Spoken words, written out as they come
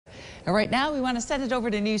And right now, we want to send it over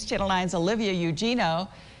to News Channel 9's Olivia Eugenio.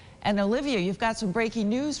 And Olivia, you've got some breaking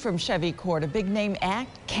news from Chevy Court, a big name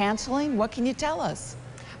act canceling. What can you tell us?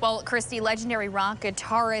 Well, Christy, legendary rock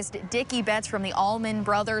guitarist Dickey Betts from the Allman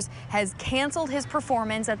Brothers has canceled his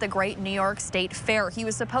performance at the Great New York State Fair. He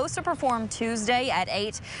was supposed to perform Tuesday at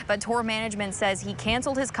 8, but tour management says he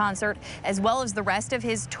canceled his concert as well as the rest of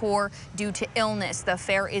his tour due to illness. The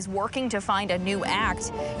fair is working to find a new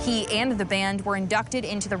act. He and the band were inducted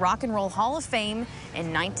into the Rock and Roll Hall of Fame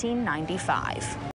in 1995.